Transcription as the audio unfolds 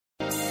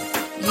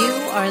You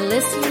are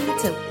listening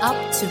to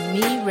Up to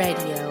Me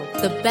Radio,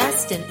 the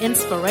best in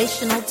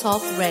inspirational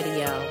talk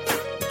radio.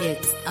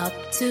 It's up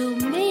to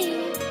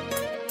me.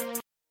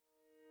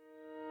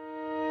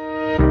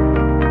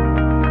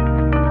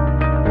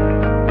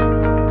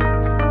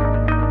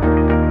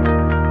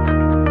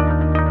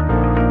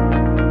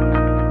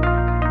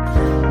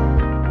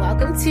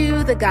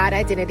 To the God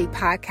Identity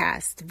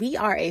Podcast. We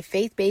are a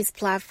faith-based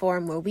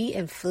platform where we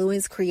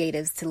influence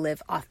creatives to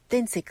live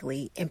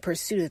authentically in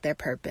pursuit of their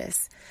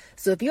purpose.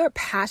 So if you're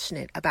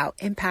passionate about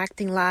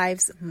impacting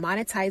lives,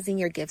 monetizing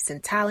your gifts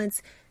and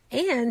talents,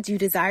 and you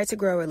desire to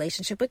grow a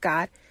relationship with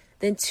God,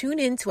 then tune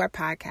in to our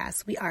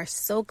podcast. We are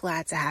so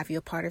glad to have you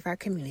a part of our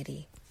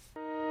community.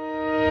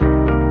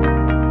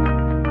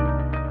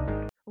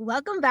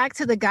 Welcome back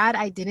to the God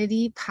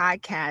Identity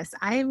Podcast.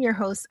 I am your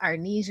host,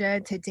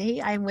 Arnesjah.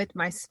 Today, I'm with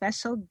my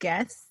special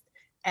guest,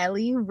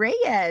 Elei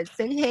Reyes.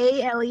 Say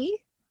hey, Elei.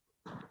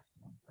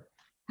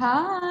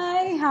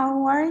 Hi,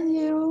 how are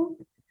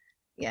you?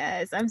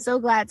 Yes, I'm so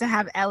glad to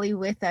have Elei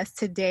with us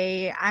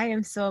today.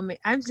 I'm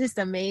just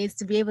amazed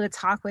to be able to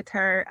talk with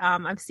her.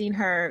 I've seen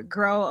her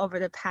grow over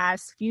the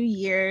past few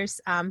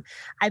years.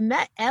 I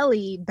met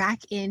Elei back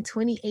in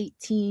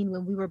 2018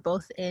 when we were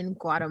both in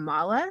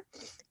Guatemala.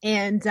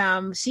 And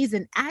she's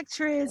an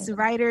actress,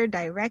 writer,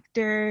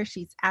 director.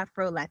 She's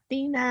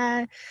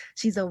Afro-Latina.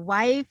 She's a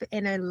wife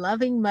and a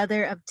loving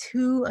mother of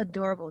two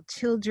adorable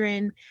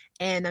children.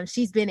 And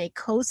she's been a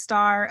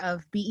co-star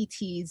of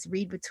BET's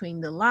Read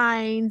Between the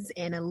Lines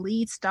and a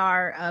lead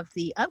star of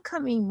the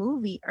upcoming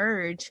movie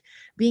Urge,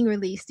 being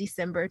released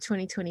December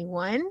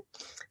 2021.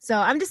 So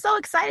I'm just so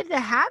excited to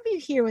have you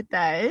here with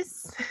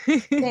us.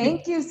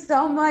 Thank you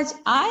so much.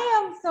 I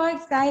am so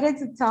excited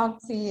to talk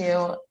to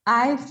you.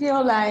 I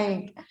feel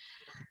like,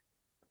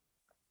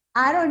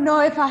 I don't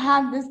know if I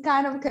have this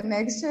kind of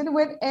connection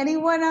with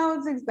anyone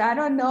else. I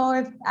don't know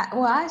if,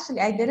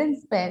 actually, I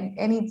didn't spend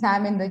any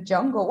time in the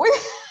jungle.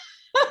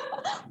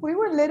 We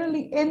were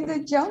literally in the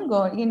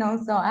jungle,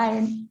 so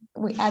I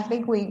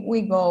think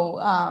we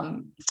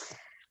go,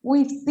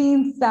 we've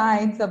seen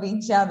sides of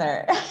each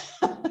other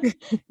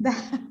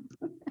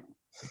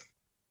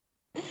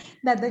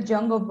that the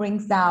jungle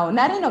brings out,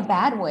 not in a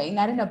bad way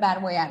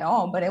at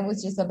all, but it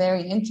was just a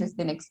very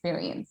interesting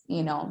experience,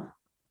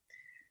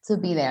 to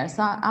be there.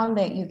 So I'll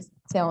let you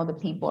tell the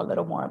people a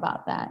little more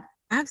about that.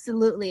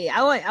 Absolutely.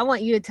 I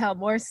want you to tell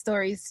more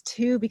stories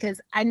too,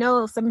 because I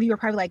know some of you are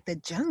probably like, the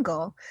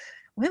jungle.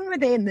 When were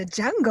they in the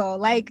jungle?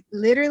 Like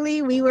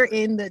literally we were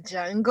in the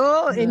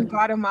jungle in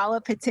Guatemala,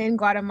 Petén,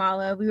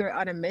 Guatemala. We were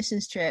on a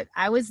missions trip.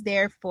 I was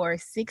there for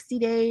 60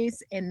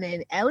 days. And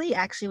then Elei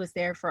actually was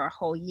there for a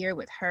whole year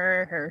with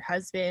her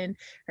husband,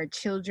 her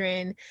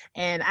children.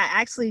 And I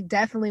actually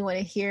definitely want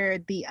to hear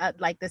the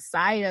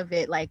side of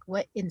it, like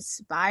what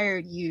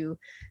inspired you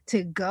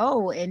to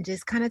go and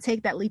just kind of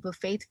take that leap of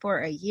faith for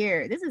a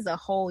year. This is a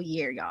whole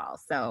year, y'all.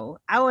 So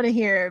I want to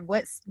hear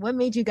what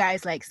made you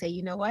guys like say,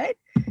 you know what?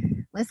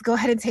 Let's go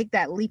ahead and take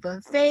that leap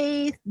of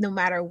faith, no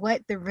matter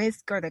what the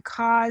risk or the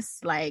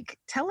cost. Like,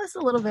 tell us a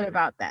little bit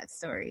about that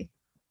story.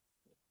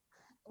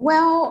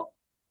 Well,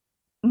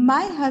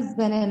 my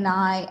husband and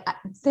I,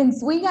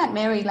 since we got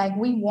married,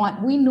 we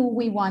knew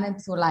we wanted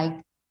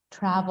to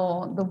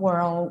travel the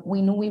world.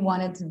 We knew we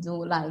wanted to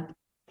do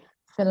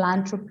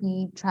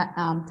philanthropy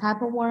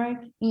type of work,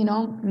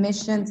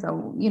 missions, or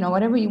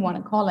whatever you want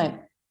to call it.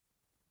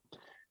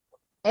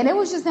 And it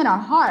was just in our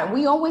heart.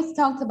 We always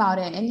talked about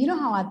it. And you know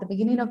how at the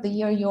beginning of the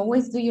year, you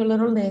always do your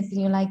little list and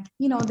you're like,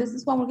 this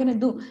is what we're going to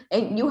do.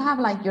 And you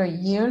have your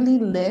yearly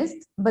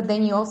list, but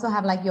then you also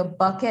have your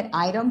bucket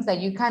items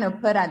that you kind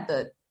of put at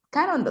the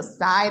on the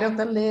side of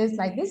the list.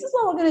 Like, this is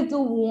what we're going to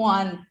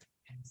do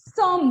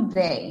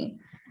someday,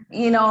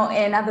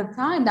 and at the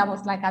time that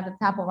was at the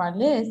top of our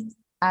list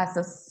as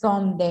a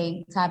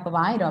someday type of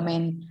item.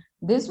 And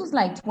this was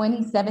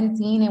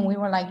 2017. And we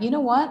were like, you know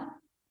what?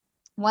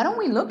 Why don't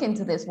we look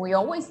into this? We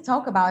always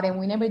talk about it.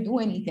 We never do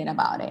anything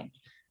about it.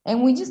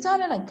 And we just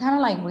started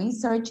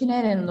researching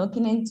it and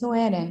looking into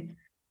it. And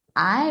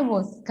I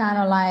was kind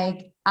of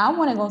I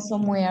want to go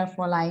somewhere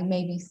for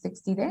maybe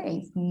 60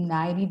 days,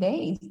 90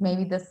 days,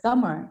 maybe this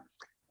summer.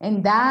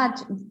 And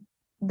that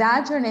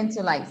turned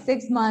into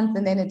 6 months,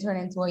 and then it turned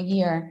into a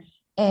year.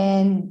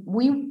 And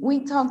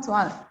we talked to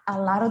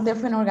a lot of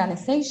different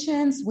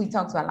organizations. We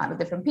talked to a lot of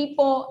different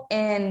people,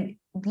 and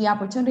the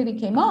opportunity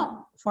came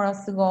up for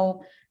us to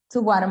go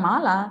to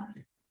Guatemala.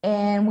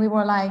 And we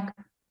were like,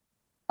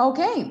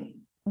 okay,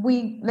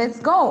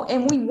 let's go.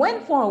 And we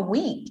went for a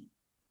week,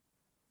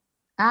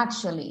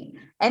 actually.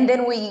 And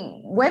then we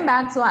went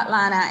back to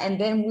Atlanta,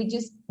 and then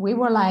we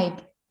were like,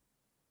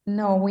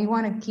 no, we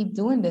want to keep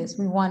doing this.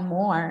 We want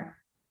more.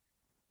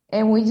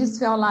 And we just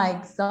felt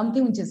like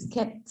something just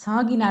kept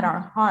tugging at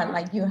our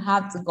heart, you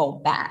have to go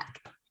back.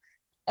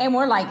 And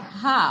we're like,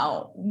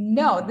 how?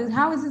 No,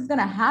 how is this going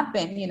to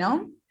happen,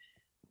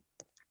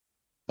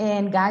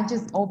 And God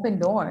just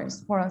opened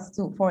doors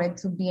for it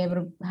to be able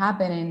to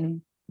happen.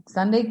 And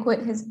Sunday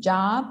quit his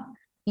job.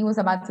 He was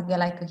about to get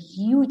a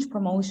huge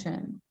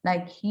promotion,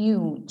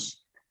 huge.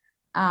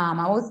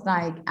 I was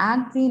like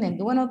acting and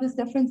doing all this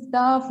different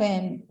stuff.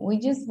 And we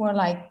just were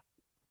like,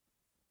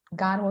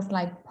 God was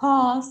like,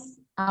 pause.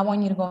 I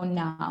want you to go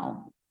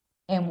now.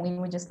 And we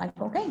were just like,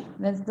 okay,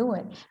 let's do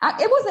it.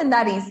 It wasn't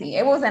that easy.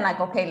 It wasn't like,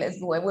 okay, let's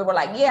do it. We were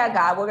like, yeah,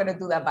 God, we're going to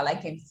do that. But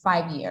like in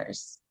 5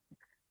 years.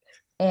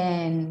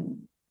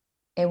 And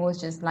it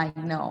was just like,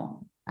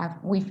 no,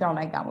 we felt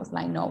like God was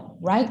like, no,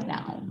 right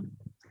now.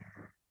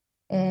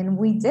 And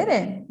we did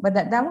it. But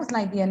that was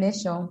like the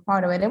initial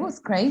part of it. It was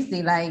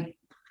crazy. Like,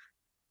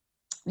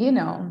 you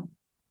know,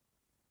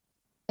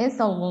 it's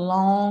a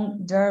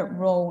long dirt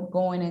road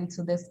going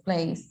into this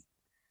place.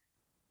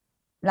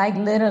 Like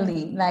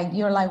literally, like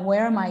you're like,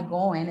 where am I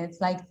going?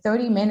 It's like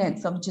 30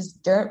 minutes of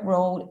just dirt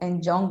road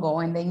and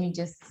jungle. And then you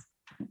just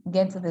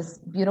get to this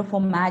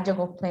beautiful,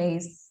 magical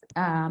place,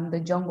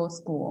 the jungle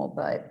school.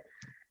 But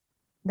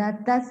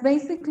that's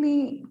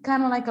basically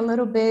kind of like a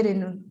little bit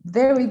in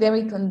very,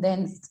 very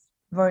condensed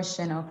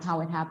version of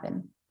how it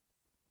happened.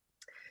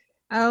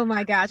 Oh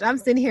my gosh, I'm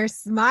sitting here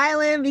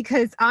smiling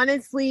because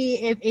honestly,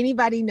 if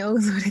anybody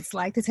knows what it's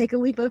like to take a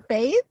leap of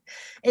faith,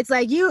 it's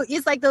like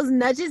those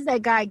nudges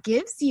that God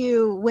gives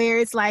you where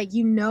it's like,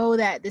 you know,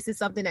 that this is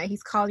something that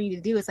he's calling you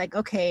to do. It's like,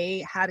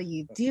 okay, how do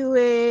you do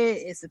it?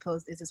 Is it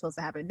supposed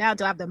to happen now?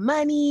 Do I have the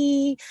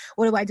money?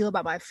 What do I do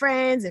about my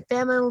friends and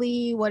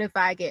family? What if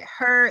I get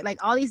hurt? Like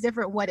all these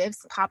different what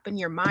ifs pop in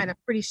your mind. I'm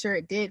pretty sure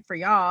it did for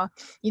y'all.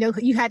 You know,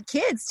 you had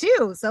kids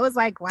too. So it's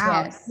like,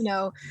 wow, Yes. you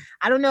know,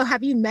 I don't know.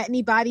 Have you met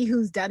anybody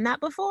who's done that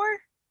before?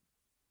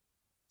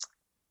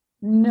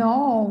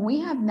 No, we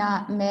have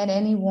not met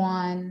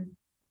anyone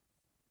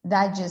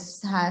that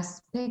just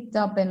has picked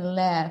up and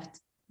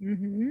left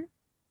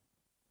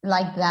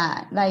like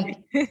that. Like,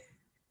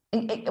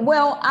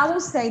 well, I will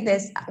say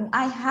this.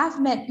 I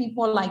have met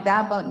people like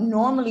that, but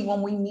normally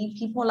when we meet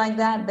people like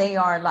that, they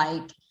are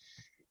like,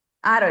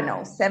 I don't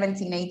know,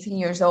 17, 18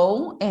 years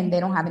old, and they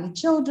don't have any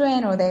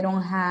children,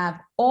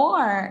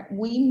 or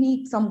we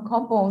meet some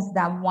couples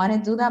that want to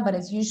do that, but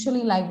it's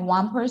usually like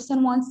one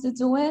person wants to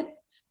do it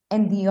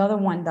and the other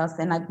one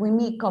doesn't. Like we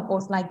meet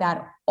couples like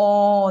that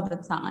all the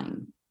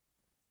time.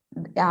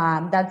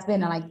 That's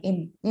been like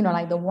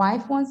like the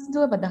wife wants to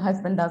do it, but the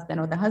husband doesn't,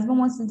 or the husband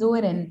wants to do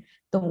it and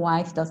the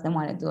wife doesn't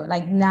want to do it.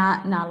 Like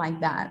not like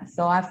that.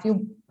 So I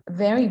feel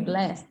very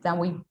blessed that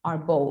we are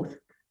both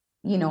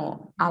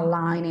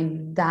align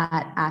in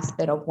that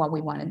aspect of what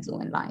we want to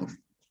do in life.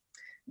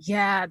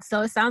 Yeah.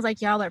 So it sounds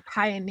like y'all are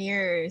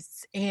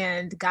pioneers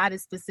and God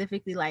is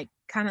specifically like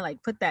kind of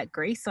like put that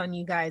grace on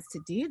you guys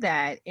to do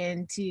that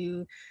and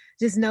to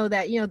just know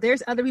that, you know,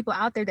 there's other people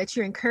out there that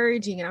you're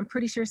encouraging. And I'm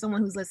pretty sure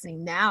someone who's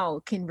listening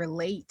now can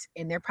relate.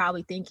 And they're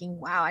probably thinking,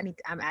 wow,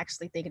 I'm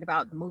actually thinking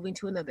about moving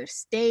to another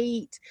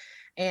state.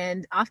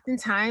 And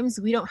oftentimes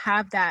we don't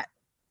have that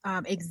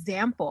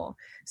example.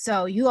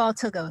 So you all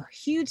took a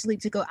huge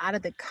leap to go out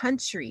of the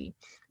country,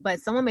 but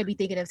someone may be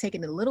thinking of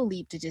taking a little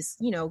leap to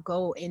just, you know,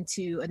 go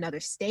into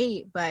another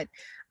state. But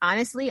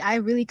honestly, I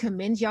really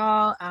commend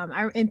y'all.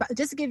 And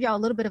just to give y'all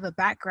a little bit of a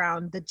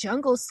background, the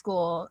Jungle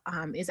School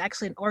is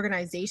actually an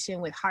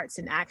organization with Hearts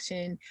in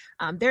Action.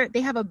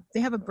 They have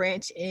a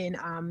branch in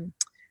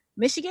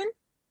Michigan.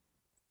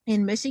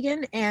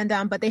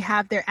 And but they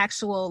have their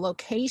actual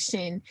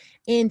location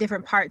in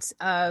different parts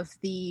of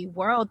the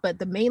world, but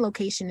the main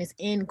location is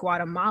in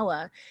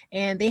Guatemala.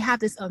 And they have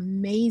this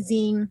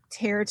amazing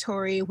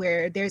territory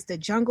where there's the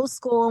Jungle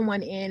School on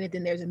one end, and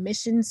then there's a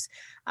missions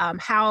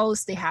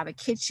house. They have a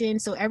kitchen,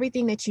 so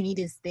everything that you need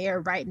is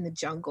there right in the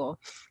jungle.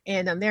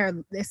 And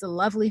it's a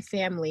lovely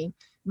family,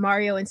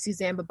 Mario and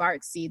Suzanne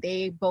Babartzi.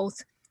 They both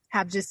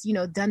have just, you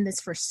know, done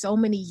this for so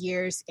many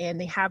years, and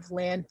they have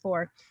land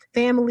for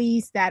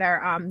families that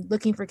are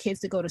looking for kids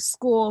to go to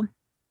school.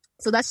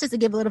 So that's just to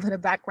give a little bit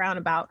of background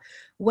about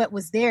what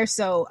was there.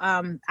 So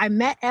I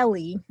met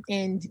Elei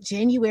in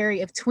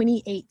January of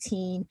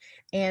 2018.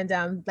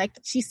 And like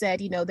she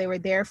said, you know, they were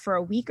there for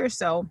a week or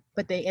so,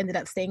 but they ended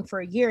up staying for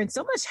a year. And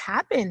so much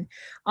happened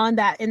in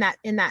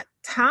that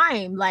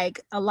time.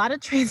 Like a lot of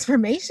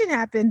transformation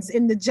happens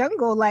in the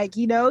jungle. Like,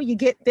 you know, you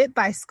get bit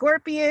by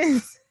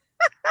scorpions.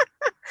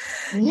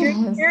 You're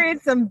hearing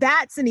some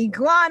bats and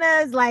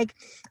iguanas. Like,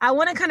 I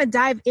want to kind of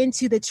dive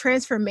into the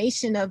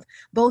transformation of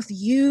both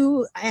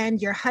you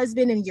and your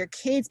husband and your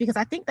kids, because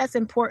I think that's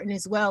important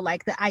as well.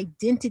 Like the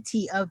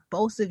identity of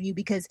both of you,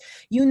 because,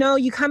 you know,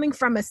 you coming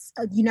from a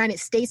United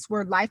States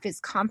where life is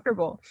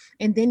comfortable,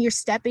 and then you're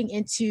stepping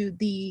into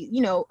the,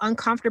 you know,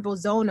 uncomfortable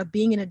zone of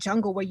being in a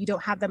jungle where you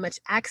don't have that much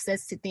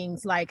access to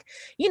things like,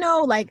 you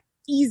know, like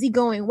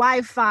easygoing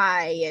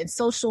Wi-Fi and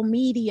social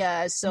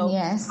media. So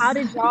yes. How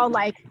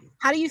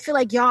do you feel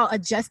like y'all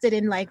adjusted,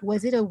 and like,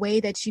 was it a way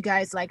that you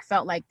guys like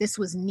felt like this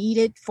was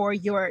needed for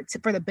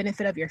the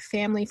benefit of your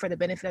family, for the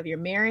benefit of your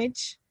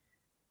marriage?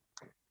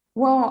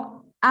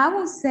 Well, I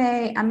would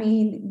say, I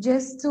mean,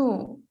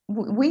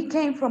 we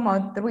came from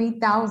a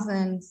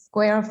 3,000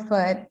 square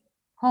foot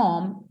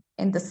home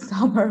in the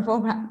suburb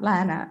of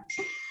Atlanta,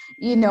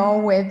 you know,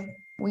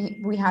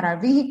 we had our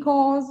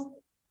vehicles.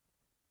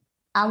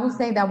 I would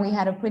say that we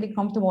had a pretty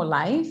comfortable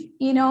life,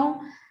 you know,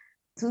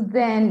 to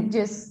then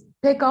just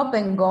pick up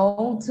and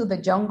go to the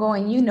jungle,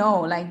 and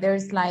like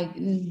there's like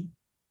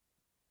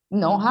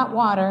no hot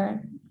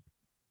water.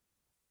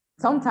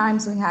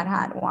 Sometimes we had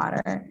hot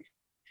water.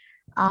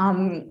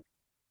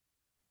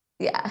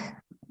 Yeah,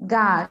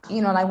 gosh,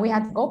 like we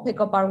had to go pick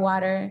up our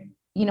water,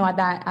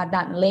 at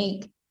that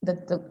lake,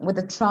 with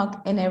the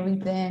truck and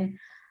everything.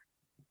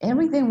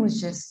 Everything was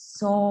just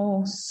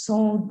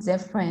so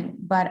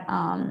different, but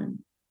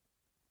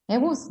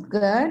it was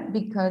good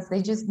because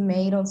they just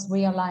made us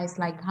realize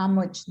like how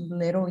much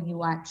little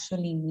you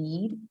actually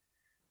need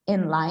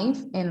in life,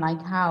 and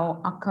like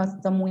how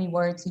accustomed we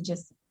were to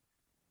just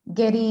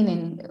getting,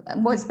 and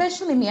well,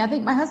 especially me. I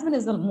think my husband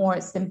is a more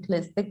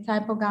simplistic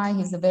type of guy.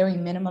 He's a very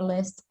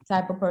minimalist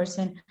type of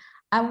person.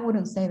 I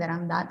wouldn't say that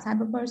I'm that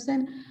type of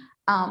person.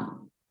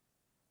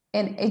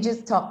 And it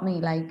just taught me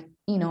like,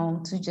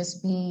 to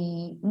just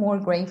be more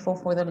grateful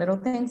for the little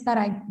things that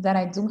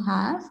I do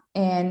have,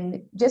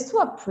 and just to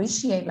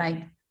appreciate like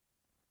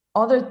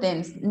other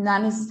things,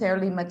 not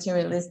necessarily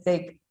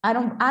materialistic. I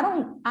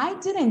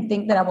didn't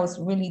think that I was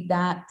really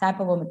that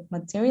type of a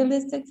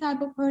materialistic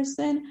type of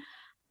person,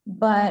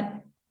 but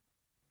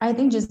I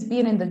think just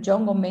being in the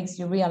jungle makes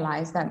you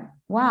realize that,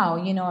 wow,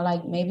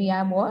 like maybe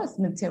I was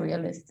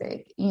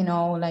materialistic,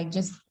 like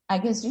just, I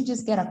guess you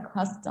just get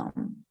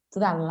accustomed to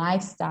that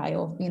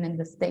lifestyle of being in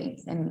the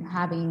States and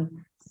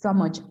having so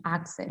much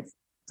access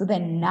to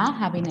then not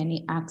having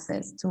any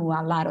access to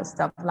a lot of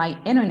stuff like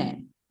internet,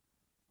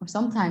 or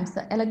sometimes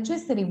the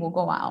electricity will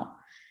go out,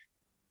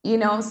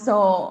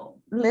 so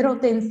little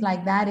things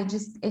like that. It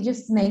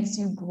just makes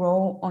you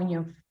grow on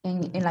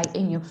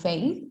in your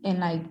faith, and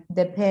like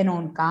depend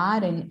on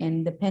God,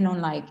 and depend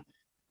on like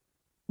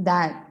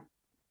that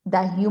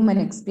human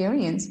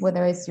experience,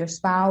 whether it's your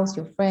spouse,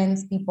 your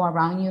friends, people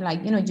around you,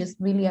 like, just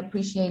really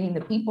appreciating the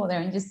people there,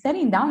 and just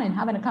sitting down and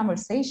having a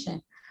conversation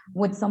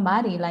with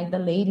somebody, like the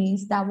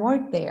ladies that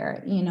work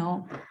there,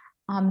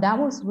 that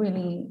was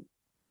really,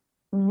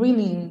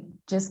 really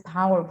just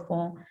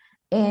powerful.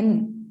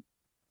 And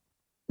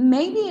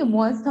maybe it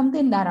was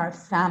something that our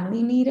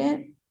family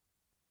needed.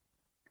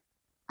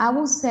 I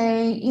will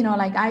say,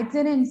 like I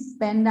didn't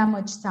spend that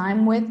much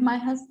time with my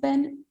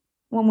husband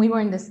when we were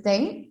in the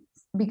States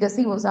because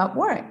he was at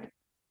work.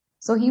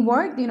 So he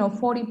worked,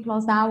 40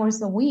 plus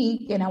hours a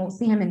week, and I would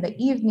see him in the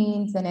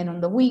evenings and then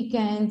on the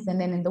weekends. And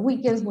then in the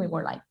weekends, we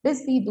were like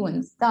busy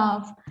doing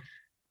stuff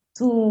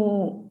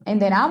and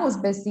then I was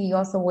busy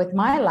also with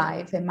my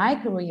life and my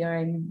career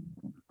and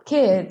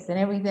kids and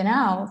everything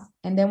else.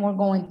 And then we're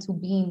going to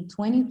be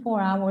 24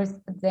 hours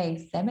a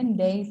day, 7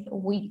 days a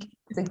week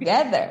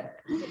together.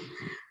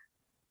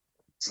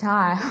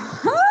 Child.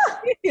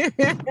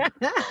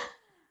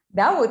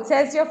 That would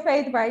test your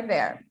faith right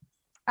there.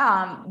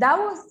 That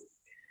was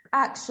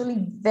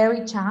actually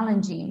very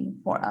challenging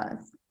for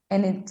us.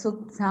 And it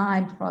took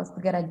time for us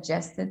to get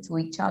adjusted to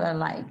each other,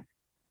 like,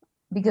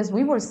 because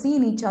we were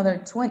seeing each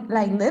other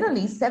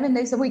literally 7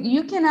 days a week.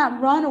 You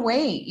cannot run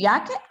away.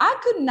 Yeah, I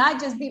could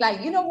not just be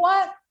like, you know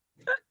what?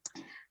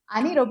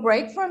 I need a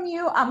break from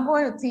you. I'm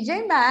going to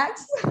TJ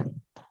Maxx.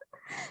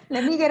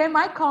 Let me get in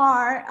my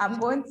car.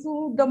 I'm going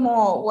to the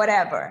mall,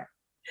 whatever.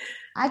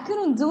 I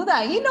couldn't do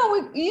that. You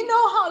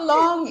know how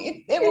long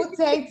it would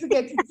take to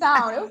get to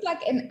town. It was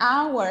like an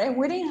hour, and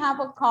we didn't have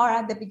a car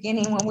at the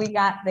beginning when we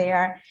got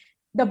there.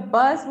 The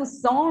bus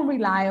was so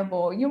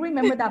unreliable. You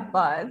remember that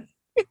bus?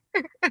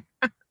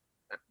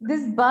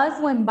 This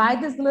bus went by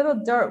this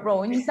little dirt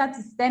road, and you had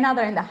to stand out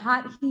there in the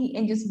hot heat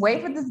and just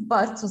wait for this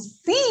bus to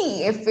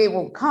see if it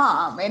will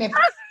come, and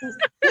to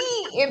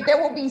see if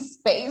there will be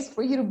space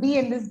for you to be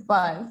in this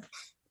bus.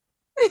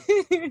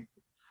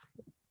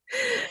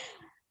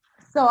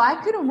 So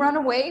I couldn't run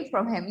away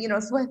from him,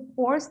 so it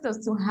forced us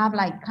to have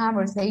like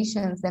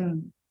conversations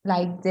and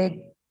like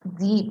dig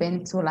deep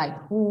into like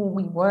who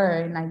we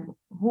were and like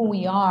who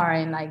we are,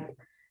 and like,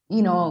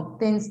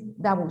 things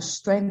that will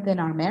strengthen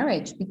our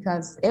marriage.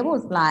 Because it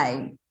was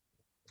like,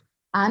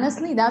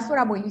 honestly, that's what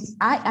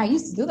I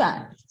used to do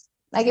that.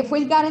 Like if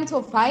we got into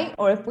a fight,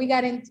 or if we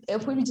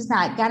just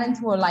got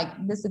into a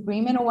like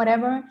disagreement or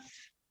whatever,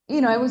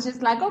 it was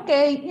just like,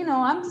 okay,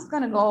 I'm just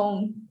gonna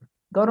go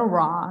to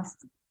Ross,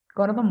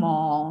 go to the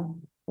mall,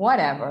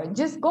 whatever,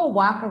 just go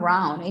walk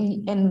around,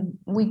 and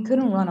we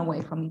couldn't run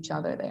away from each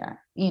other there,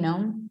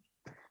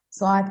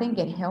 So I think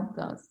it helped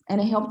us,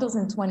 and it helped us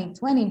in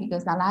 2020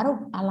 because a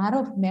lot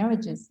of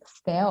marriages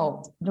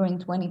failed during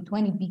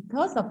 2020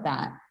 because of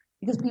that.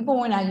 Because people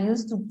were not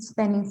used to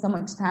spending so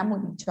much time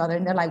with each other,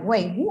 and they're like,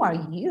 "Wait, who are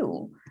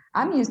you?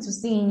 I'm used to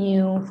seeing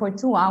you for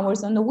 2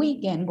 hours on the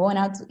weekend, going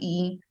out to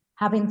eat,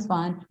 having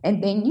fun,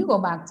 and then you go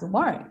back to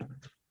work."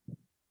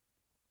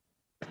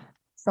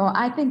 So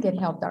I think it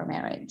helped our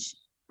marriage.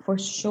 For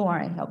sure,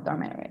 it helped our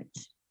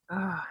marriage.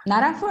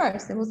 Not at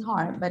first. It was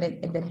hard, but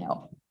it did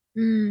help.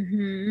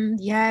 Mm-hmm.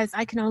 Yes,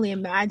 I can only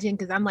imagine,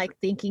 because I'm like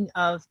thinking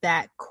of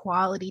that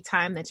quality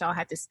time that y'all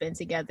had to spend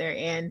together.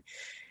 And,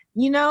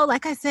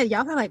 like I said,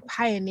 y'all are like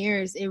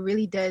pioneers. It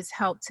really does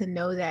help to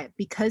know that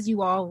because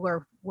you all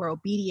were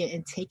obedient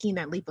and taking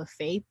that leap of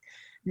faith,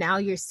 now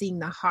you're seeing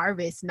the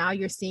harvest. Now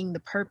you're seeing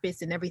the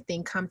purpose and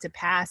everything come to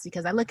pass.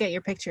 Because I look at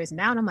your pictures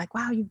now and I'm like,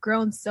 wow, you've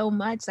grown so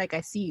much. Like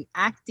I see you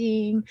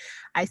acting,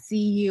 I see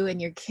you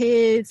and your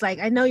kids. Like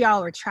I know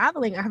y'all were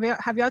traveling.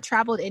 Have y'all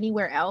traveled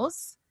anywhere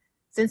else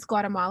since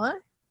Guatemala?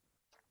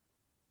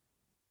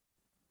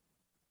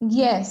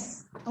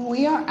 Yes,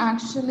 we are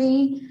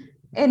actually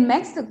in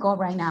Mexico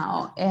right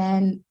now.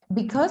 And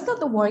because of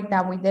the work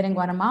that we did in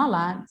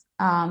Guatemala,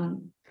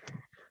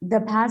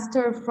 the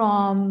pastor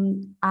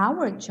from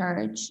our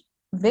church,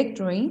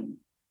 Victory,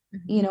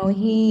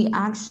 he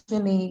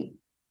actually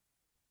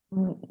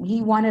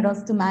he wanted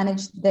us to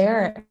manage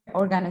their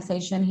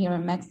organization here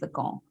in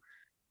Mexico.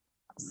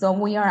 So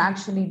we are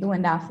actually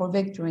doing that for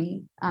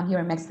Victory here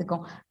in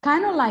Mexico.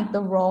 Kind of like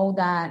the role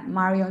that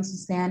Mario and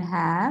Suzanne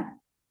have.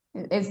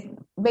 It's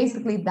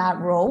basically that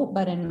role,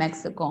 but in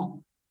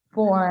Mexico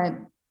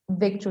for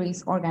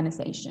Victory's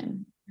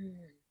organization.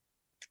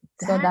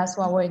 So that's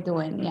what we're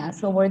doing. Yeah.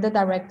 So we're the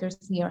directors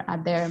here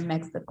at their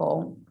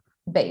Mexico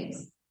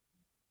base.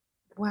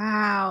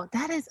 Wow,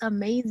 that is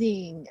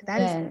amazing.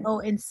 That is so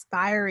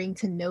inspiring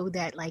to know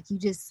that, like, you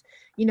just,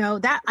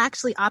 that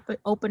actually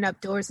opened up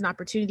doors and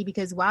opportunity,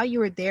 because while you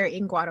were there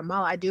in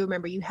Guatemala, I do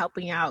remember you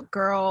helping out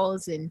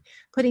girls and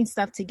putting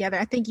stuff together.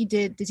 I think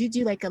did you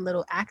do like a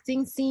little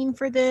acting scene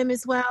for them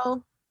as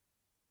well?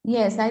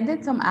 Yes, I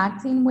did some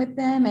acting with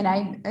them,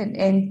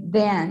 and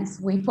dance.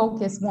 We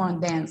focused more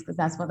on dance because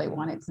that's what they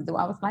wanted to do.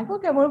 I was like,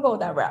 okay, we'll go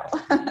that route.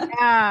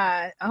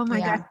 Yeah. Oh my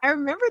gosh. I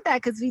remember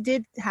that because we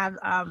did have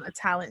a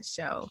talent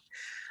show.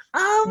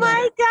 Oh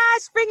my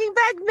gosh, bringing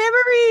back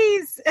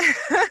memories.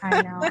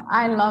 I know.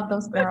 I love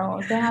those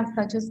girls. They have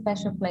such a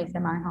special place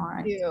in my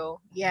heart.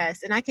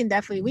 Yes. And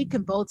we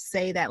can both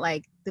say that,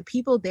 like, the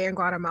people there in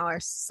Guatemala are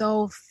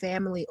so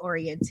family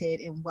oriented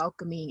and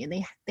welcoming,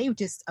 and they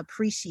just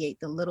appreciate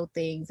the little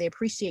things. They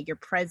appreciate your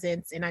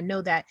presence. And I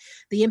know that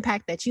the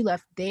impact that you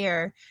left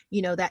there,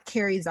 that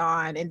carries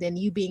on. And then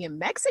you being in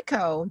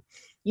Mexico,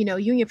 you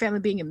and your family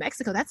being in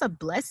Mexico, that's a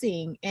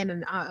blessing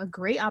and a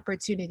great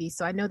opportunity.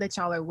 So I know that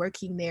y'all are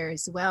working there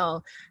as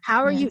well.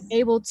 How are you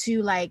able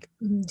to like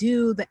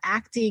do the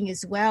acting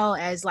as well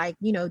as like,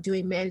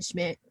 doing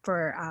management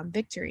for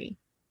Victory?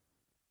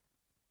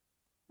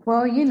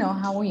 Well, you know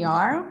how we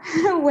are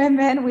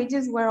women, we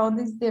just wear all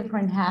these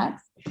different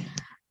hats.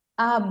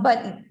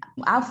 But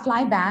I'll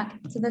fly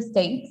back to the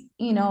States,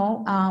 when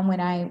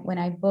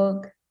I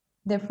book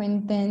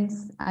different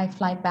things, I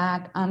fly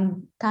back.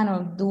 I'm kind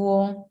of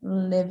dual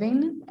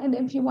living, and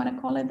if you want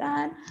to call it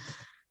that.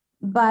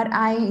 But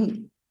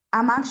I'm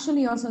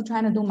actually also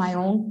trying to do my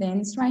own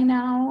things right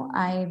now.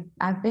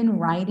 I've been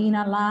writing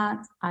a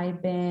lot. I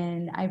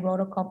wrote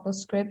a couple of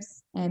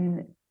scripts,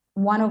 and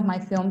one of my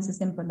films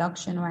is in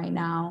production right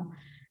now.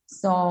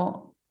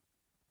 So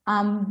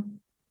I'm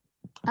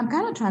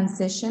kind of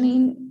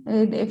transitioning,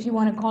 if you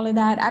want to call it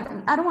that.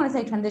 I don't want to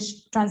say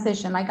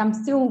transition. Like, I'm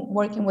still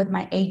working with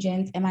my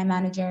agent and my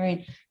manager,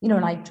 and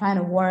like trying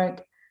to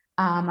work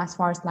as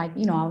far as like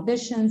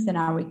auditions, and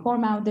I'll record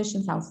my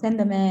auditions, I'll send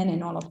them in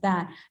and all of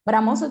that. But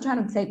I'm also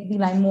trying to be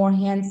like more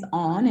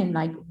hands-on and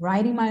like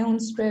writing my own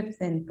scripts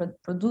and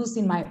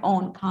producing my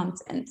own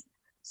content.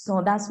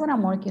 So that's what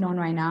I'm working on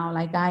right now.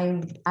 Like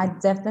I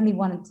definitely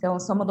want to tell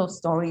some of those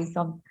stories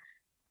of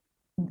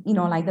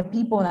like the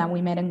people that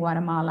we met in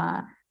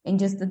Guatemala, and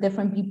just the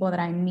different people that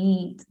I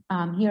meet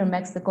here in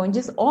Mexico, and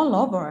just all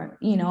over.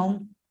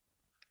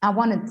 I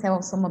want to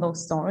tell some of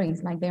those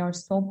stories. Like, they are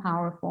so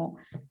powerful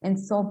and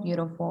so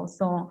beautiful.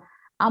 So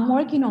I'm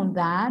working on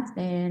that,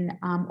 and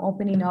I'm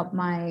opening up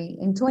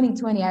in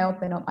 2020, I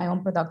opened up my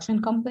own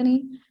production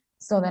company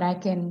so that I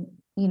can,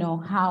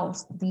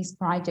 house these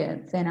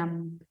projects.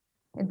 And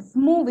it's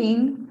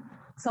moving.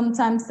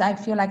 Sometimes I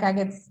feel like I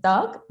get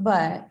stuck,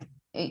 but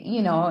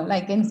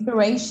like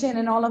inspiration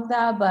and all of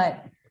that,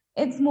 but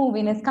it's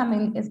moving, it's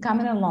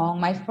coming along.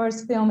 My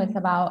first film is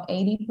about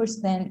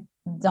 80%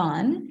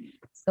 done.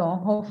 So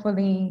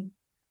hopefully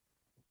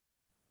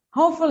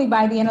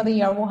by the end of the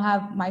year, we'll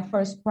have my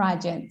first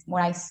project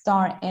where I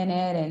star in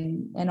it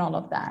and all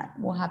of that.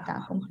 We'll have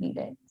that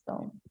completed.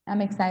 So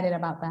I'm excited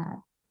about that.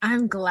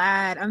 I'm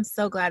glad. I'm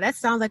so glad. That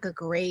sounds like a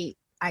great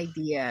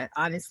idea.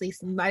 Honestly,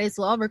 so you might as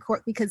well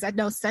record, because I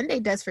know Sunday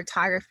does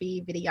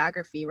photography,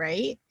 videography,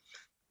 right?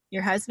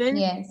 Your husband?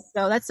 Yes.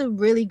 So that's a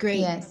really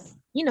great,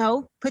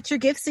 put your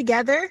gifts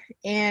together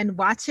and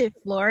watch it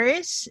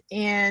flourish.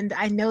 And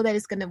I know that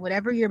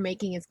whatever you're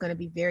making is going to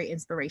be very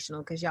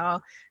inspirational, because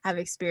y'all have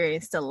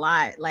experienced a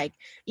lot. Like,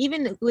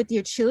 even with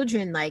your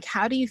children, like,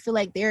 how do you feel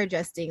like they're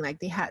adjusting?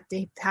 Like, have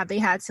they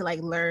had to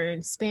like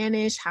learn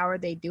Spanish? How are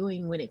they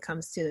doing when it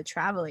comes to the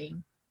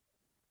traveling?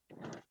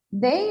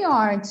 They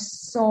are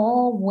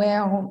so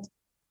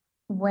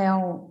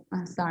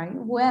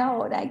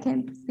I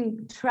can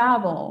speak,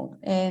 travel,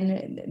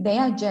 and they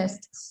are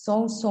just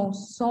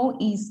so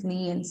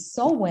easily and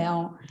so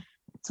well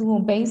to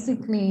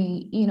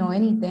basically,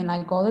 anything,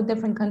 like all the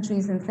different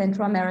countries in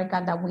Central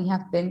America that we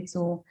have been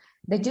to.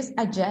 They just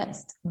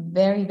adjust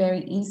very,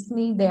 very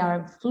easily. They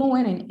are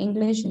fluent in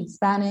English and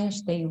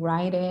Spanish. They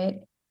write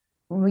it,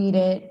 read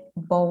it,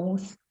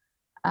 both.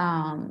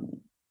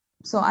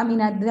 So I mean,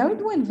 they're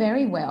doing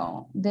very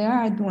well. They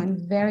are doing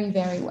very,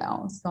 very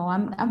well. So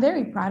I'm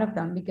very proud of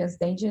them because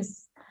they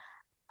just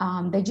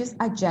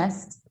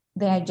adjust.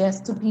 They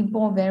adjust to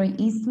people very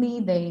easily.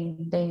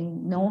 They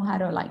know how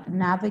to like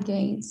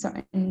navigate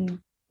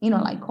certain,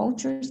 like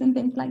cultures and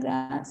things like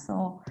that.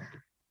 So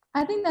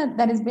I think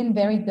that has been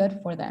very good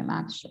for them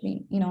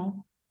actually.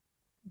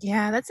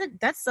 Yeah,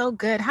 that's so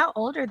good. How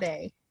old are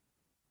they?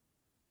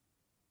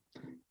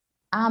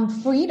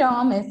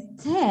 Freedom is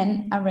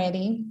 10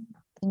 already.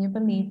 Can you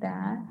believe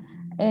that?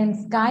 And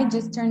Sky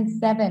just turned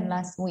 7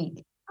 last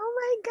week. Oh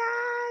my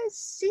gosh,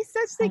 she's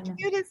such I the know.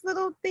 cutest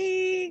little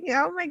thing.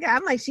 Oh my God.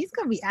 I'm like, she's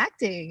gonna be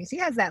acting. She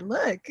has that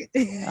look.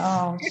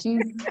 Oh,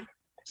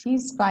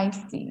 she's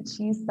feisty.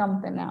 She's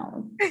something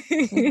else.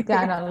 She's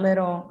got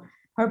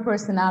her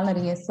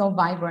personality is so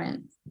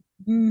vibrant.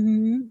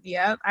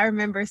 Yep, I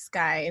remember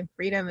Sky, and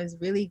Freedom is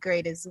really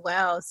great as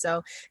well.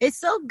 So it's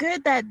so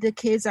good that the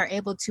kids are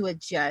able to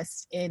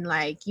adjust and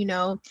like,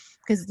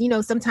 because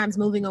sometimes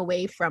moving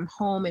away from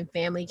home and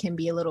family can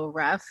be a little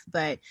rough,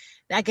 but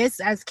I guess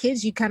as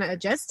kids you kind of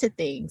adjust to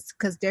things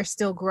because they're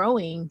still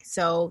growing.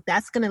 So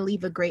that's going to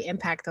leave a great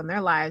impact on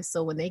their lives.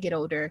 So when they get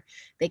older,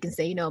 they can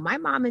say, my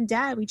mom and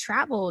dad, we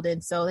traveled,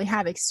 and so they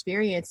have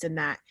experience in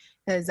that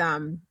because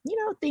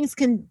things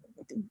can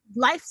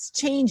life's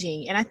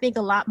changing, and I think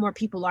a lot more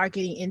people are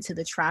getting into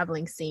the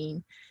traveling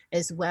scene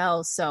as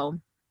well. So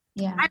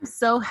Yeah. I'm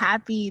so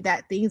happy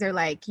that things are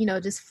like,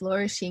 just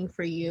flourishing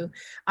for you.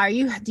 Do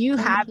you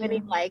Thank have you.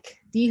 any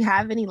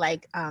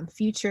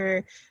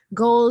future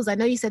goals? I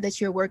know you said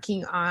that you're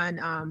working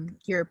on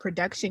your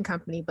production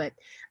company, but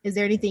is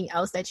there anything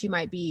else that you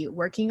might be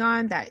working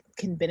on that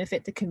can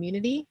benefit the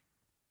community?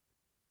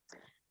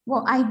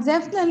 Well,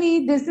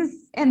 this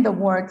is in the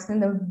works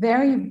in the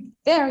very,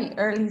 very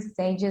early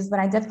stages, but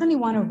I definitely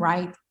want to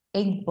write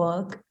a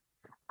book.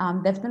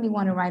 Definitely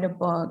want to write a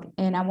book,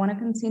 and I want to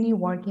continue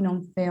working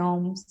on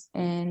films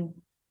and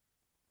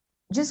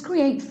just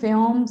create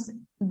films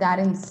that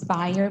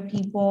inspire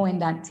people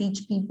and that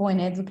teach people and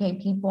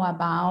educate people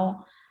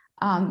about,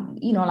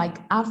 like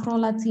Afro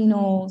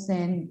Latinos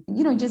and,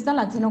 just the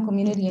Latino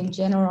community in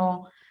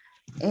general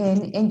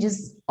and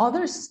just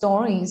other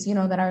stories,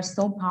 that are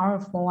so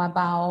powerful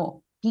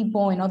about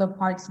people in other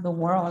parts of the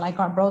world, like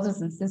our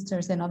brothers and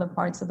sisters in other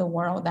parts of the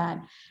world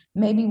that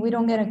maybe we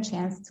don't get a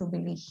chance to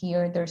really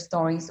hear their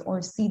stories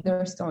or see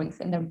their stories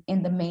in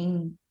the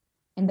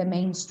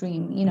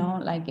mainstream,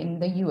 like in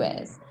the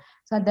US.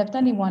 So I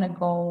definitely want to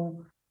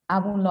go. I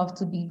would love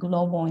to be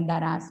global in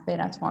that aspect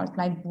as far as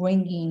like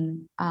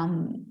bringing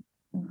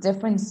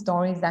different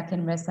stories that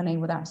can resonate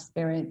with our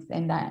spirits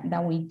and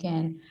that we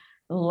can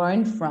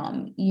learn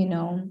from,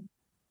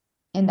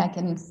 and that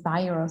can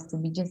inspire us to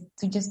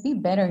just be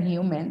better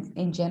humans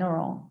in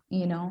general.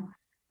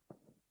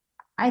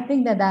 I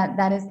think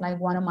that is like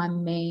one of my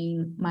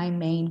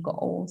main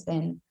goals,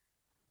 and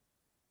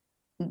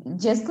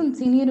just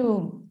continue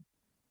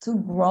to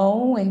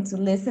grow and to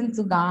listen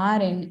to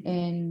God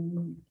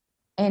and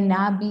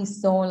not be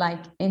so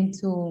like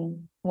into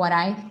what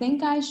I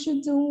think I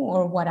should do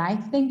or what I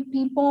think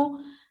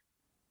people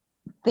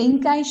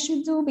think I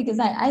should do, because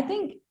I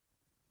think,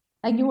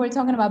 like you were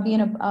talking about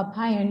being a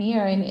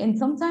pioneer, and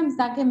sometimes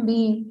that can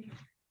be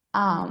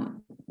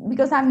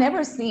because I've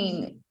never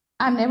seen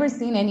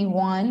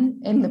anyone,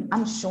 and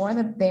I'm sure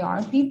that there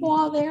are people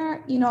out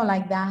there,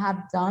 like that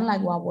have done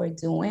like what we're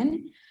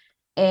doing.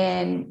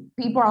 And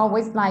people are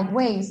always like,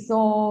 wait,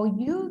 so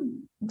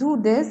you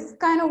do this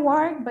kind of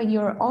work, but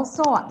you're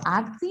also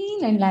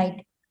acting, and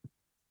like,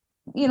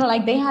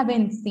 like they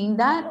haven't seen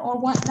that or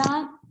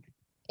whatnot.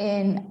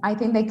 And I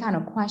think they kind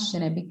of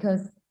question it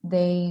because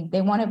they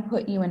want to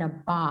put you in a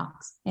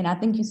box. And I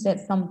think you said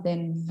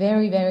something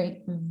very,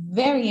 very,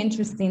 very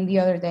interesting the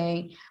other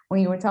day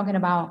when you were talking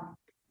about,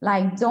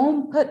 like,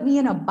 don't put me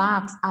in a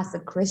box as a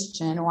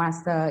Christian or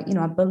as a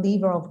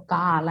believer of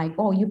God. Like,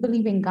 oh, you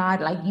believe in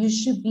God, like you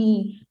should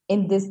be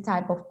in this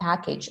type of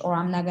package, or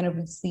I'm not going to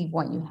receive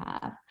what you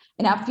have.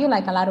 And I feel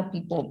like a lot of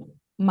people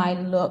might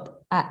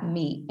look at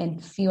me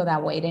and feel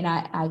that way. And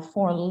I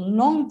for a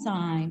long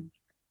time,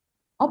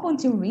 up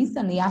until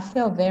recently, I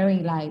felt very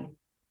like,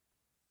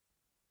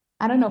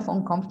 I don't know if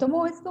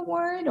uncomfortable is the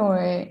word,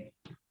 or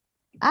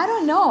I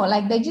don't know,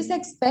 like they just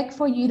expect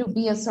for you to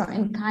be a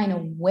certain kind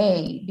of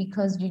way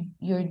because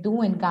you're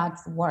doing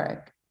God's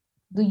work.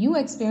 Do you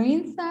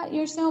experience that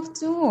yourself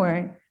too,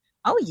 or?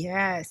 Oh,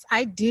 yes,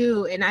 I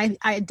do. And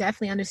I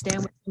definitely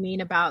understand what you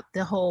mean about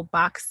the whole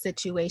box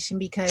situation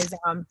because,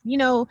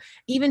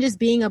 even just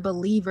being a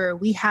believer,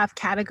 we have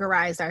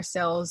categorized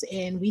ourselves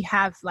and we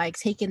have like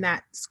taken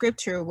that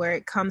scripture where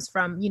it comes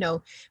from,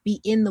 be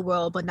in the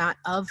world, but not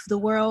of the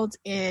world.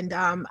 And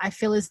I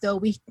feel as though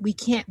we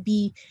can't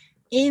be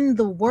in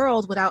the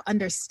world without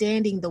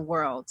understanding the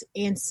world.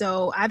 And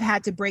so I've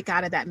had to break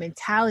out of that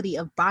mentality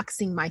of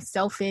boxing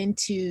myself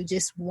into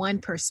just one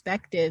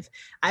perspective.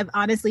 I've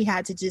honestly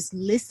had to just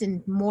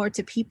listen more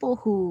to people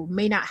who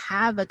may not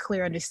have a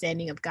clear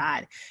understanding of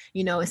God,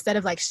 instead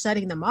of like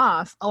shutting them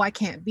off. Oh, I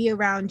can't be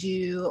around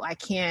you. I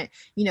can't,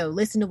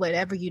 listen to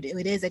whatever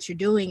it is that you're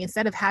doing.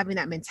 Instead of having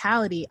that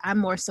mentality, I'm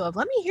more so of,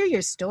 let me hear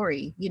your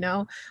story.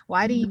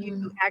 Why do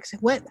you actually,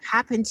 what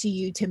happened to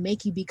you to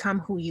make you become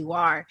who you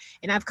are?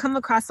 And I've come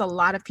across a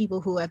lot of people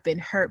who have been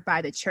hurt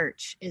by the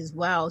church as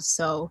well.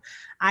 So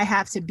I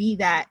have to be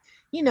that,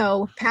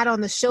 pat on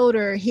the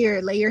shoulder,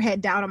 here, lay your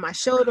head down on my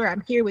shoulder.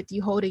 I'm here with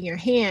you holding your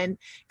hand.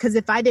 Because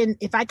if I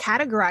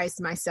categorized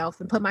myself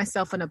and put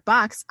myself in a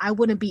box, I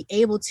wouldn't be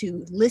able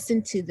to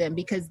listen to them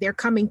because they're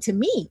coming to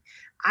me.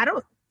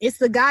 It's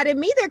the God in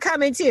me they're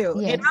coming to.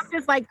 Yes. And I'm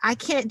just like, I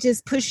can't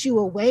just push you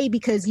away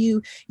because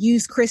you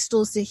use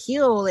crystals to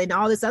heal and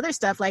all this other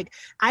stuff. Like,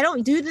 I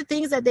don't do the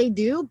things that they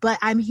do, but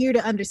I'm here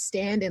to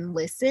understand and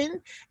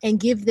listen and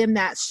give them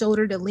that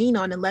shoulder to lean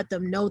on and let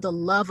them know the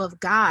love of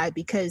God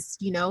because,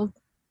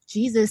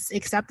 Jesus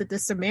accepted the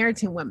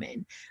Samaritan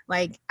woman.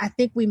 Like, I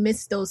think we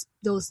miss those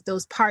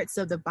parts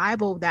of the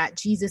Bible that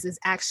Jesus is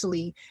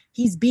actually,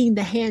 he's being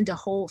the hand to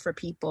hold for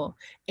people.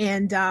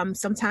 And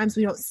sometimes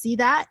we don't see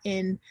that,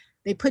 and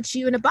they put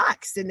you in a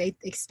box and they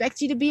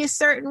expect you to be a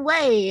certain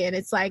way. And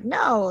it's like,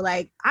 no,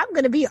 like, I'm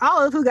going to be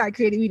all of who God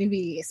created me to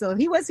be. So if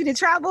he wants me to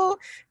travel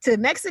to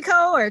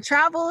Mexico or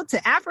travel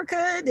to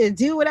Africa to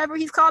do whatever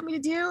he's called me to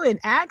do and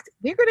act,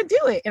 we're going to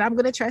do it. And I'm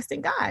going to trust in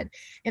God.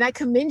 And I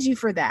commend you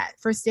for that,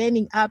 for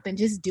standing up and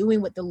just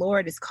doing what the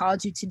Lord has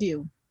called you to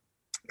do,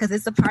 because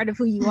it's a part of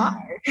who you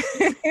are.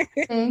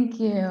 Thank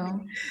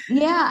you.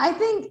 Yeah, I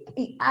think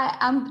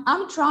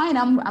I'm trying.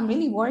 I'm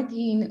really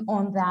working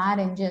on that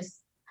and just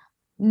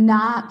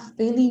not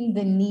feeling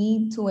the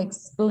need to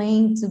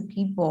explain to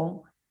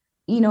people,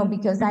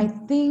 because I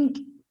think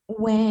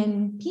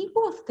when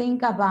people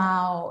think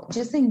about,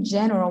 just in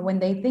general, when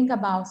they think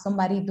about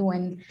somebody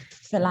doing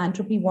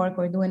philanthropy work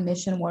or doing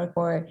mission work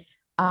or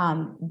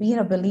being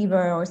a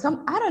believer or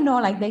I don't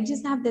know, like they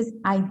just have this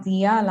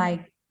idea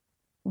like,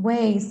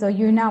 wait, so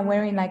you're not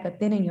wearing like a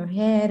thing in your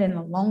head and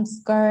a long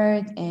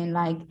skirt and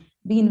like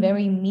being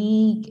very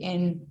meek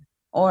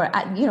or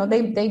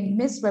they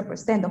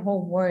misrepresent the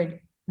whole word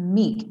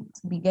meek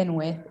to begin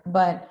with,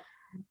 but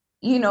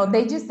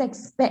they just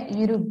expect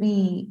you to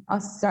be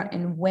a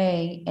certain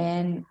way,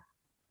 and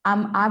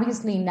I'm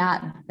obviously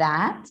not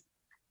that.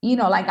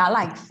 Like, I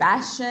like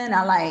fashion,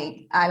 I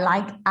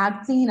like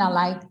acting, I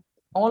like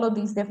all of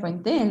these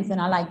different things, and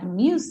I like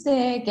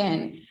music,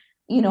 and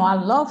I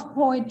love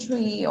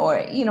poetry,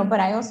 or but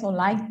I also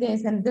like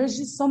this, and there's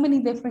just so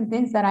many different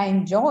things that I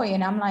enjoy,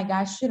 and I'm like,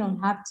 I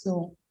shouldn't have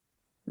to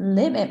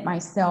limit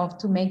myself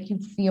to make you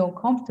feel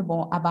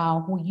comfortable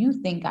about who you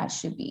think I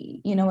should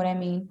be. You know what I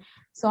mean?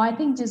 So I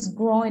think just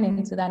growing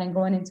into that and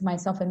growing into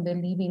myself and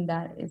believing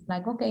that it's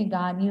like, okay,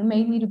 God, you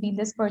made me to be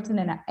this person,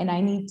 and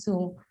I need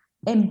to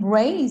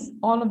embrace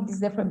all of these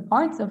different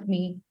parts of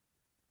me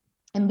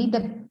and be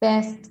the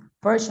best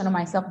version of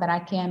myself that I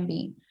can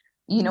be,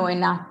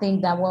 and not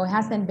think that, well, it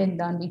hasn't been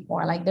done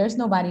before. Like, there's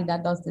nobody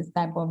that does this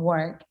type of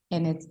work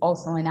and it's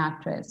also an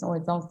actress, or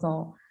it's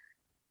also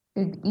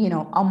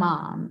a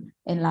mom,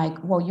 and like,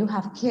 well, you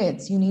have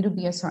kids, you need to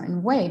be a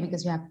certain way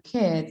because you have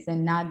kids,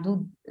 and not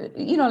do,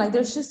 like,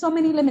 there's just so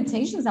many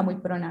limitations that we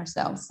put on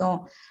ourselves.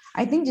 So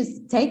I think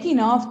just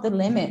taking off the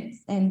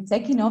limits and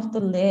taking off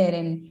the lid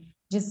and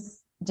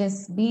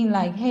just being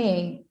like,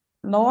 hey,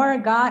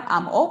 Lord God,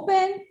 I'm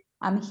open,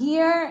 I'm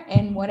here,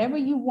 and whatever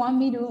you want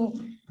me to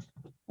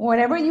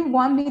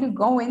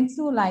go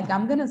into, like,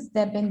 I'm gonna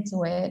step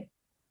into it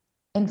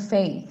in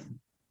faith.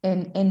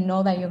 And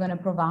know that you're going to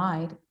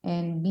provide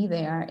and be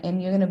there,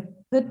 and you're going to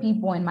put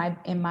people in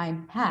my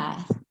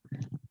path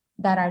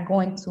that are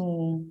going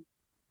to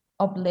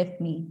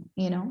uplift me,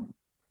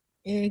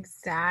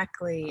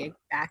 Exactly.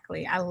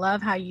 I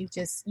love how you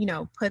just,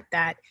 put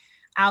that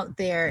out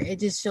there. It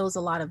just shows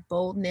a lot of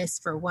boldness,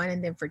 for one,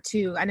 and then for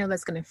two, I know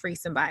that's going to free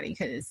somebody,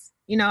 because,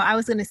 I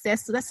was going to say,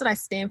 so that's what I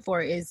stand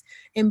for, is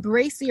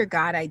embrace your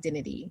God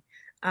identity.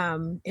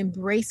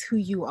 Embrace who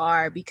you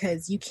are,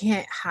 because you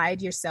can't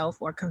hide yourself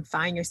or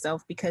confine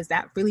yourself, because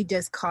that really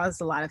just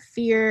caused a lot of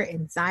fear,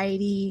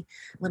 anxiety,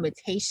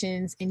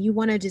 limitations, and you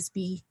want to just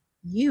be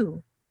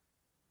you.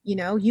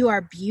 You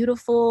are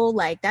beautiful.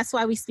 Like, that's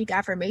why we speak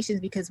affirmations,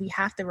 because we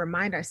have to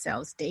remind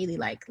ourselves daily,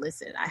 like,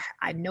 listen,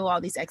 I know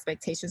all these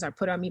expectations are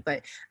put on me,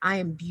 but I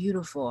am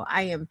beautiful.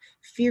 I am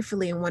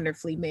fearfully and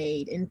wonderfully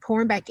made. And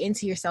pouring back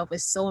into yourself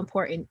is so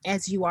important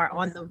as you are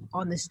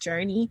on this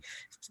journey,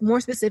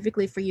 more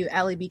specifically for you,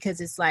 Ellie,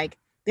 because it's like,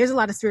 there's a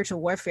lot of spiritual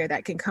warfare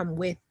that can come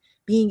with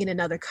being in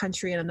another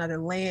country, in another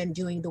land,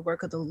 doing the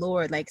work of the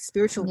Lord. Like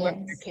spiritual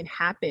warfare Yes. can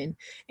happen.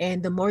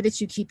 And the more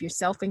that you keep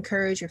yourself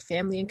encouraged, your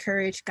family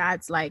encouraged,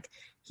 God's like,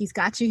 he's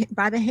got you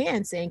by the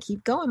hand saying,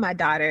 keep going, my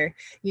daughter,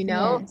 you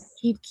know, Yes.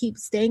 keep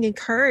staying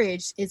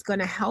encouraged is going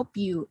to help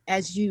you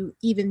as you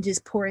even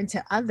just pour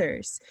into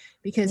others,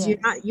 because Yes.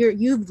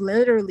 you've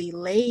literally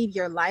laid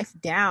your life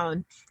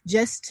down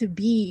just to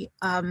be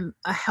a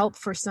help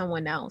for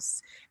someone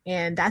else.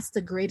 And that's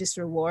the greatest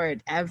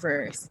reward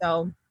ever.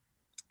 So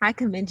I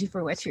commend you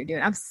for what you're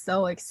doing. I'm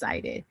so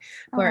excited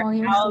for Oh,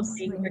 you're so how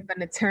things are sweet. going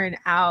to turn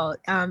out.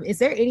 Is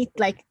there any,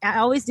 like, I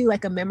always do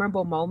like a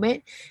memorable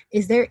moment.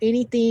 Is there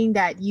anything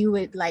that you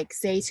would like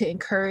say to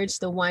encourage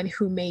the one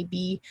who may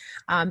be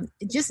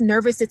just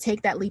nervous to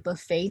take that leap of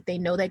faith? They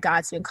know that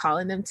God's been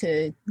calling them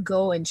to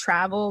go and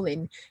travel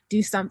and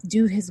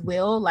do his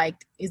will. Like,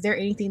 is there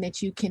anything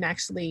that you can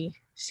actually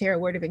share a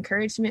word of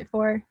encouragement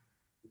for?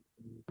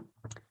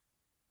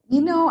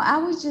 I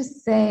would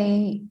just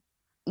say,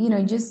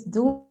 just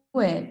do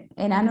it.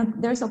 And I know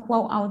there's a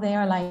quote out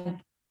there like,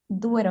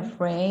 do it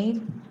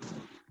afraid.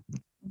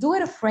 Do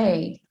it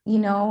afraid.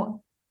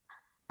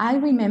 I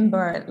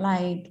remember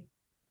like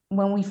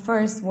when we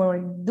first were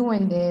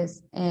doing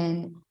this,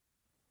 and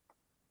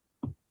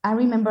I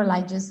remember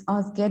like just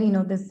us getting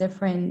all this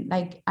different,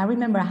 like I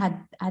remember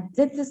I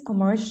did this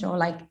commercial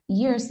like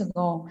years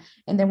ago,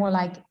 and they were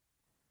like,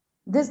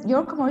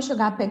 your commercial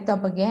got picked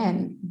up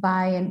again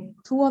by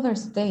two other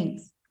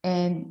states.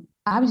 And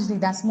obviously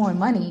that's more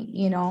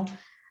money.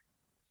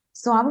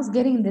 So I was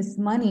getting this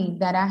money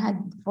that I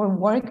had for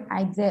work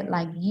I did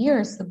like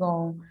years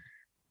ago.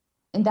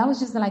 And that was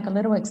just like a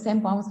little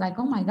example. I was like,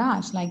 oh my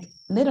gosh, like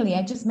literally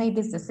I just made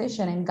this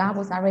decision and God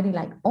was already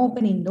like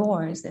opening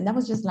doors. And that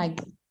was just like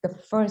the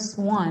first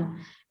one.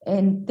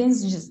 And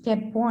things just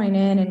kept pouring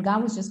in and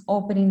God was just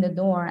opening the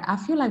door. I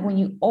feel like when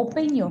you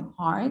open your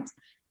heart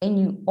and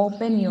you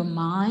open your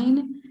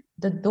mind,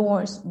 the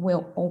doors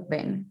will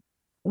open.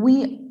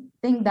 We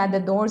think that the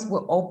doors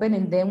will open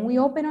and then we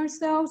open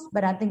ourselves,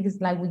 but I think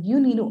it's like you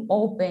need to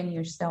open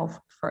yourself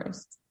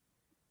first.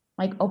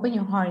 Like open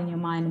your heart and your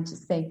mind and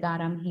just say, God,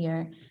 I'm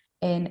here.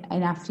 And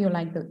I feel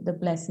like the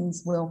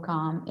blessings will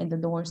come and the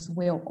doors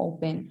will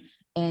open.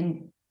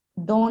 And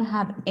don't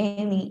have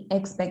any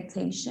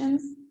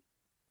expectations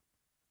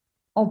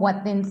of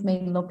what things may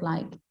look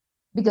like,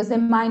 because it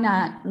might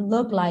not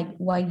look like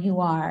what you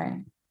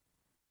are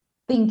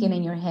thinking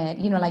in your head.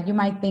 Like you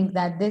might think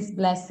that this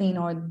blessing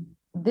or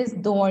this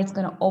door is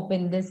going to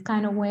open this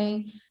kind of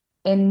way,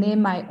 and it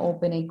might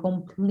open a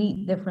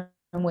complete different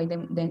way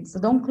than. So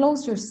don't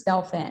close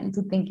yourself in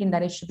to thinking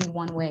that it should be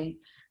one way,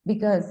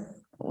 because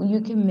you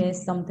can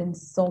miss something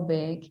so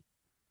big.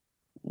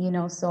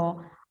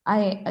 So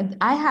I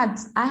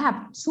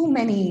have too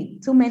many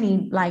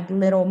like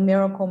little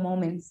miracle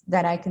moments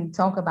that I can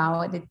talk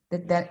about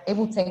that it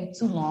will take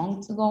too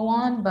long to go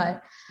on,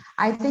 but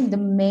I think the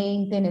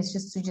main thing is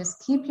just to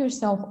just keep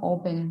yourself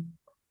open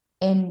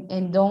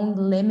and don't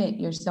limit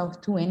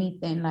yourself to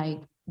anything.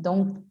 Like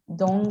don't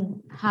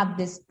have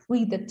this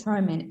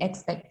predetermined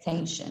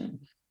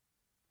expectation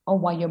of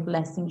what your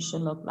blessing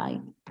should look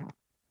like,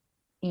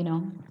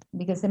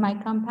 because it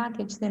might come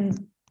packaged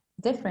in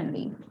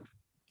differently.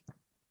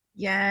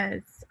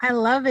 Yes, I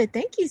love it.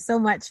 Thank you so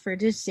much for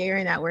just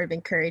sharing that word of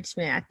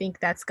encouragement. I think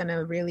that's going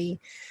to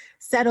really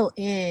settle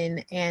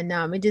in. And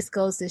it just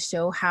goes to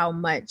show how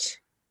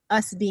much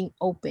us being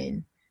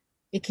open,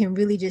 it can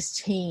really just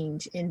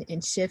change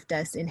and shift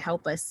us and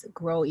help us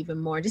grow even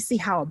more. Just see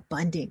how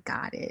abundant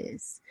God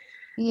is.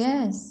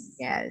 Yes.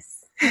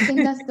 Yes. I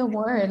think that's the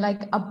word,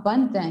 like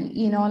abundant,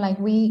 like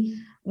we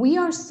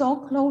are so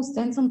close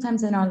then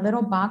sometimes in our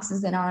little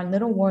boxes and our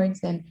little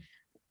words and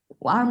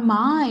our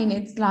mind,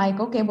 it's like,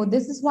 okay, well,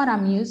 this is what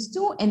I'm used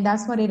to, and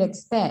that's what it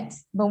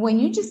expects. But when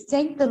you just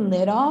take the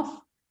lid off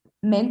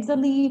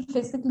mentally,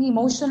 physically,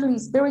 emotionally,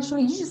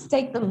 spiritually, you just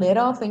take the lid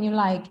off and you're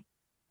like,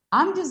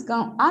 I'm just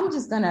gonna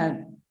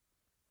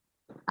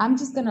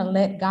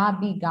let God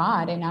be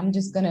God, and I'm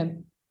just gonna,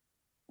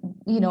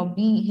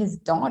 be his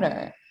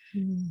daughter.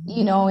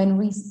 And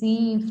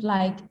receive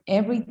like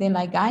everything.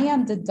 Like I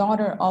am the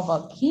daughter of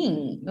a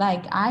king.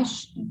 Like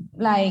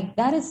like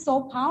that is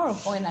so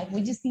powerful. And like,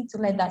 we just need to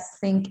let that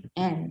sink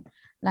in.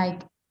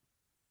 Like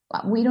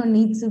we don't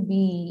need to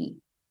be,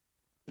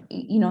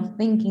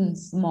 thinking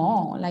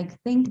small, like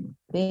think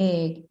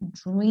big,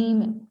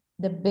 dream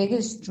the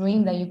biggest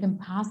dream that you can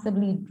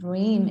possibly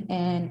dream,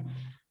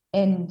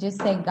 and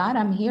just say, God,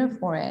 I'm here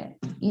for it.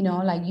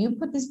 Like you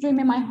put this dream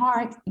in my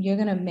heart, you're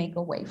going to make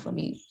a way for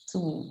me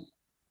to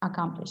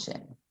accomplish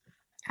it.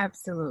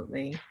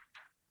 Absolutely.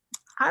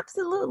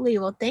 Absolutely.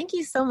 Well, thank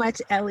you so much,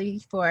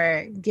 Ellie,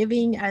 for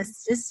giving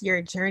us just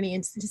your journey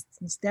and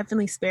just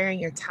definitely sparing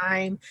your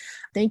time.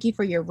 Thank you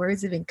for your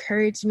words of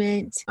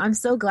encouragement. I'm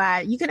so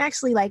glad you can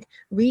actually like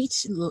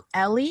reach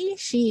Ellie.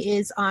 She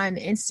is on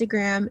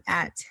Instagram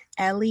at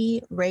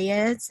Elei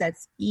Reyes.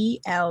 That's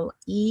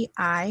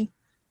EleiReyes.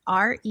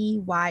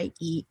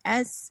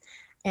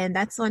 And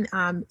that's on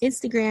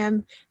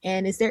Instagram.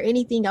 And is there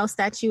anything else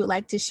that you would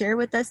like to share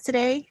with us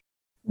today?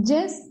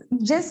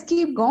 just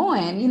keep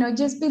going,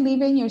 just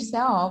believe in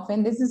yourself.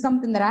 And this is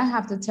something that I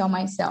have to tell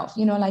myself,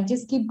 like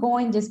just keep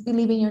going, just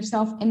believe in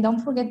yourself, and don't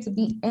forget to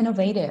be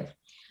innovative.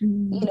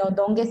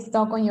 Don't get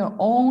stuck on your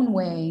own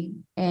way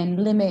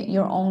and limit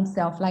your own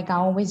self. Like I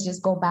always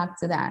just go back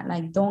to that.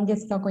 Like, don't get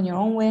stuck on your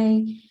own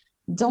way.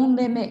 Don't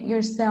limit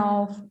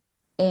yourself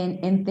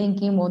and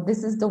thinking, well,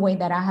 this is the way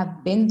that I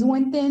have been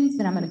doing things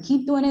and I'm going to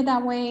keep doing it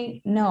that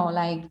way. No,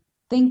 like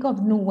think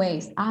of new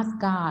ways. Ask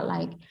God,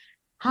 like,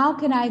 how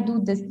can I do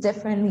this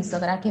differently so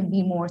that I can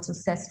be more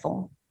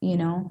successful?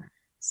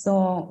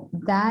 So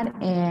that,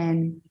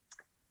 and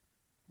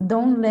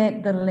don't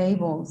let the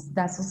labels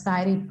that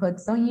society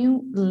puts on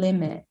you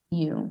limit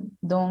you.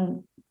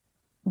 Don't,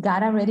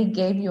 God already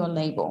gave you a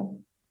label.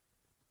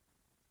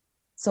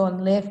 So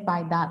live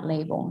by that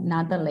label,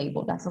 not the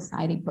label that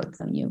society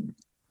puts on you.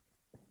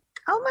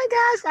 Oh my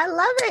gosh, I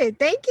love it.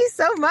 Thank you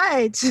so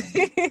much.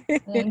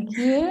 Thank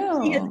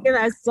you. She has given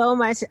us so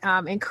much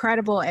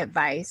incredible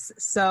advice.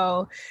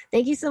 So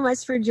thank you so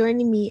much for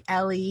joining me,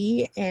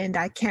 Elei. And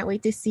I can't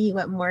wait to see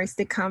what more is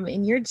to come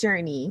in your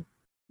journey.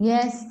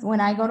 Yes, when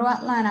I go to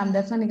Atlanta, I'm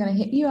definitely going to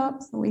hit you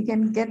up so we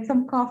can get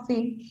some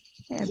coffee.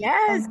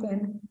 Yes.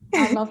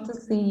 I'd love to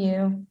see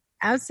you.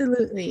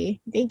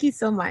 Absolutely. Thank you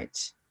so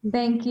much.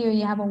 Thank you.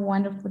 You have a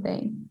wonderful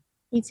day.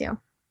 You too.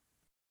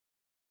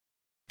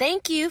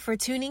 Thank you for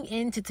tuning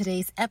in to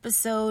today's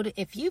episode.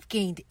 If you've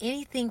gained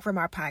anything from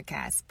our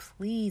podcast,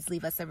 please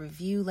leave us a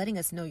review letting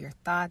us know your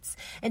thoughts.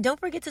 And don't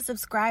forget to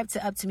subscribe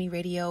to Up to Me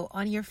Radio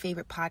on your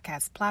favorite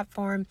podcast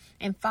platform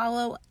and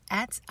follow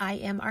at I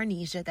Am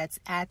Arnesjah. That's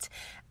at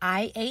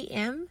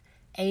IAMARNESJAH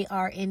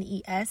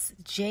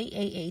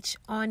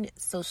on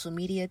social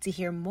media to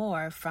hear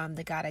more from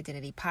the God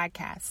Identity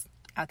Podcast.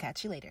 I'll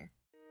catch you later.